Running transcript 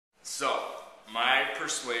So, my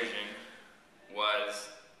persuasion was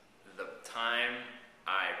the time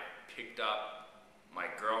I picked up my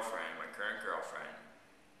girlfriend, my current girlfriend,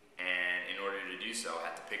 and in order to do so, I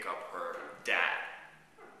had to pick up her dad.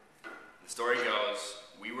 The story goes,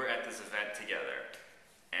 we were at this event together,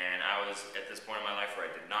 and I was at this point in my life where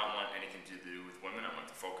I did not want anything to do with women. I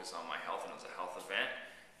wanted to focus on my health, and it was a health event.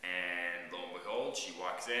 And lo and behold, she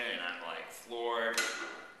walks in, and I'm like floored,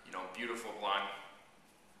 beautiful blonde.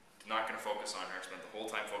 Not going to focus on her. Spent the whole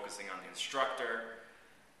time focusing on the instructor.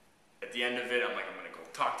 At the end of it, I'm going to go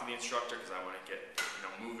talk to the instructor because I want to get,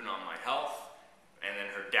 moving on my health. And then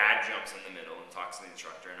her dad jumps in the middle and talks to the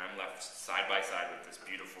instructor, and I'm left side by side with this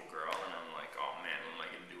beautiful girl, and I'm like, oh man, what am I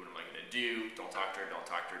going to do? What am I going to do? Don't talk to her, don't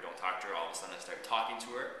talk to her, don't talk to her. All of a sudden I start talking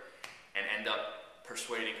to her and end up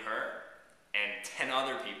persuading her and 10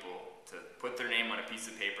 other people to put their name on a piece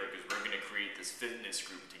of paper because we're going to create this fitness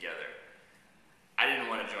group together. I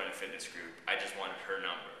didn't want to join a fitness group. I just wanted her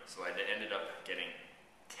number. So I ended up getting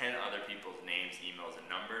 10 other people's names, emails, and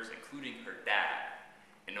numbers, including her dad,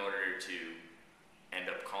 in order to end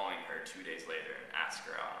up calling her 2 days later and ask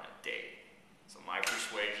her out on a date. So my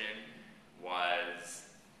persuasion was